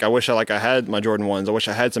 I wish I had my Jordan 1s. I wish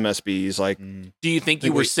I had some SBs. Like, Mm. Do you think you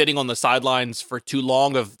think were we- sitting on the sidelines for too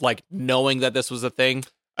long of like knowing that this was a thing?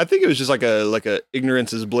 I think it was just like a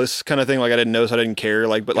ignorance is bliss kind of thing. Like I didn't know, so I didn't care.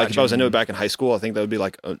 Like, but like if I was into it back in high school, I think that would be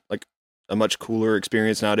like a much cooler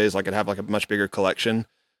experience nowadays. Like I'd have like a much bigger collection.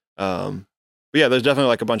 But yeah, there's definitely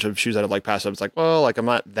like a bunch of shoes that I've like passed up. It's like, well, like I'm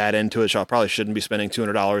not that into it, so I probably shouldn't be spending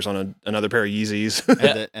 $200 on another pair of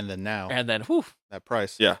Yeezys. And then now And then, whew, that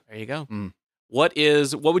price. Yeah. there you go. Mm. What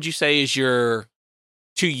would you say is your,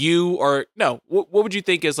 to you, or no, what would you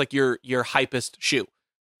think is like your hypest shoe?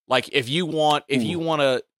 Like if you want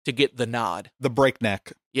to get the nod, The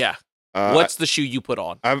breakneck. yeah. Uh, What's the shoe you put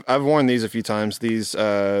on? I've worn these a few times. These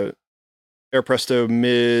Air Presto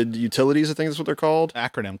Mid Utilities, I think that's what they're called.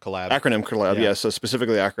 Acronym collab. Acronym collab, Yeah. yeah. So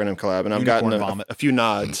specifically acronym collab, and I've Unicorn gotten vomit. a few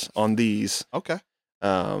nods on these. Okay.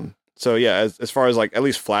 So yeah, as far as like at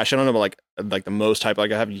least flashing on them, but like the most hype,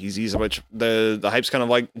 like I have Yeezys, which the hype's kind of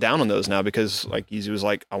like down on those now because like Yeezy was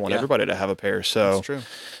like, I want Yeah. everybody to have a pair. So That's true.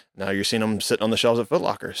 now you're seeing them sitting on the shelves at Foot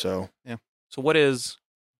Locker. So So what is,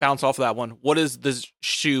 bounce off of that one, what is the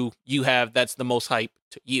shoe you have that's the most hype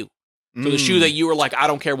to you? So the shoe that you were like, I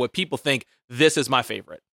don't care what people think, this is my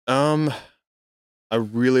favorite. I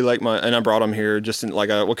really like and I brought them here just in like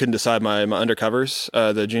what couldn't decide my undercovers,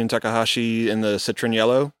 the Jun Takahashi in the citron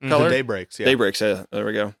yellow Mhm. The color. Daybreaks. Yeah. Daybreaks, yeah. There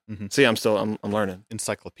we go. Mhm. See, I'm learning.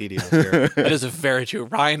 Encyclopedia here. That is a very true.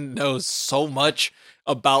 Ryan knows so much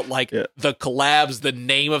about like Yeah. the collabs, the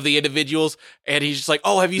name of the individuals, and he's just like,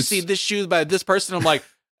 "Oh, have you seen this shoe by this person?" I'm like,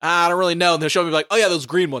 I don't really know. And they'll show me like, "Oh yeah, those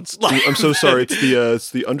green ones." Like, I'm so sorry. It's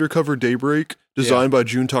the undercover Daybreak designed by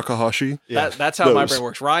Jun Takahashi. Yeah. that's how my Those. brain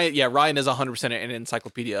works. Ryan is 100% an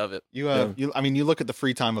encyclopedia of it. You look at the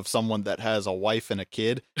free time of someone that has a wife and a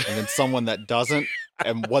kid, and then someone that doesn't,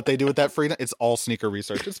 and what they do with that free time, it's all sneaker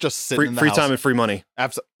research. It's just sitting in the Free house. time and free money.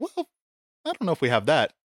 Well, I don't know if we have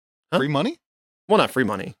that. Huh? Free money? Well, not free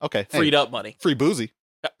money. Okay. Freed up money. Free boozy.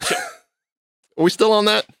 Are we still on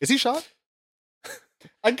that? Is he shot?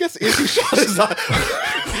 I guess is he shot is not.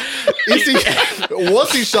 Is he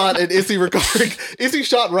was he shot and is he recovering? Is he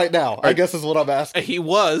shot right now? I guess is what I'm asking. He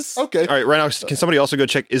was. Okay. All right, right now, can somebody also go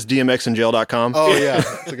check isdmxinjail.com? Oh yeah,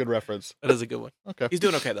 that's a good reference. That is a good one. Okay. He's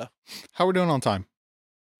doing okay though. How are we doing on time?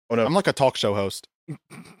 Oh no, I'm like a talk show host. what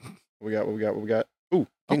we got? Ooh, getting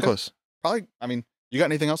Okay. close. Probably. I mean, you got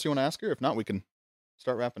anything else you want to ask her? If not, we can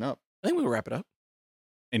start wrapping up. I think we'll wrap it up.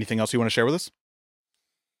 Anything else you want to share with us?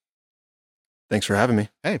 Thanks for having me.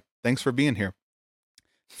 Hey, thanks for being here.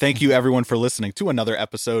 Thank you, everyone, for listening to another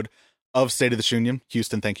episode of State of the Shunion.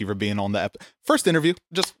 Houston, thank you for being on the first interview.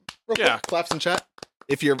 Just real quick, claps in chat.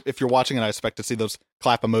 If you're watching, and I expect to see those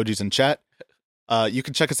clap emojis in chat. You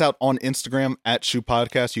can check us out on Instagram at Shoe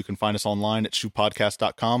Podcast. You can find us online at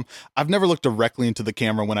shoepodcast.com. I've never looked directly into the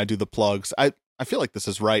camera when I do the plugs. I feel like this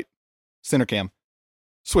is right. Center cam,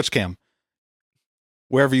 switch cam.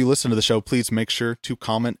 Wherever you listen to the show, please make sure to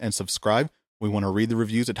comment and subscribe. We want to read the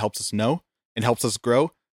reviews. It helps us know. It helps us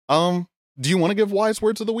grow. Do you want to give wise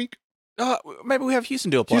words of the week? Maybe we have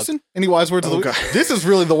Houston do a plug. Houston, any wise words of the week? God. This is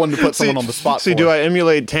really the one to put someone on the spot. See, for. do I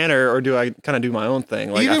emulate Tanner or do I kind of do my own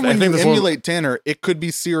thing? Like, Even I when think you this one- emulate Tanner, it could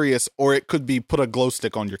be serious or it could be put a glow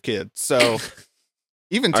stick on your kid. So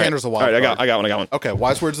even All right, Tanner's a wild All right, card. I got one. Okay,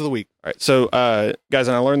 wise words of the week. All right, so guys,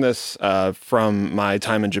 and I learned this from my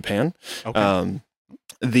time in Japan. Okay.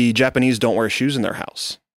 The Japanese don't wear shoes in their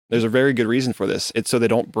house. There's a very good reason for this. It's so they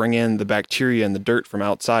don't bring in the bacteria and the dirt from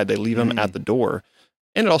outside. They leave them at the door.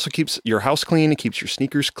 And it also keeps your house clean. It keeps your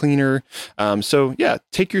sneakers cleaner. So yeah,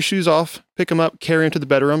 take your shoes off, pick them up, carry them to the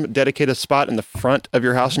bedroom, dedicate a spot in the front of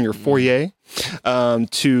your house in your foyer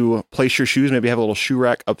to place your shoes. Maybe have a little shoe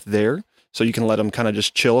rack up there so you can let them kind of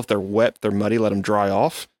just chill. If they're wet, they're muddy, let them dry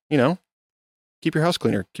off. You know, keep your house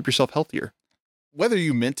cleaner, keep yourself healthier. Whether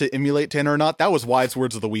you meant to emulate Tanner or not, that was wise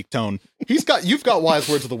words of the week tone. You've got wise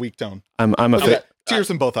words of the week tone. I'm a Look at that. Tears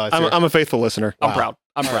in both eyes. Here. I'm a faithful listener. I'm proud.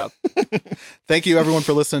 I'm proud. Thank you, everyone,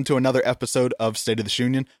 for listening to another episode of State of the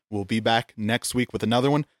Shunion. We'll be back next week with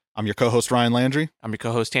another one. I'm your co-host, Ryan Landry. I'm your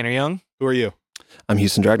co-host, Tanner Young. Who are you? I'm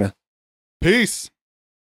Houston Dragna. Peace.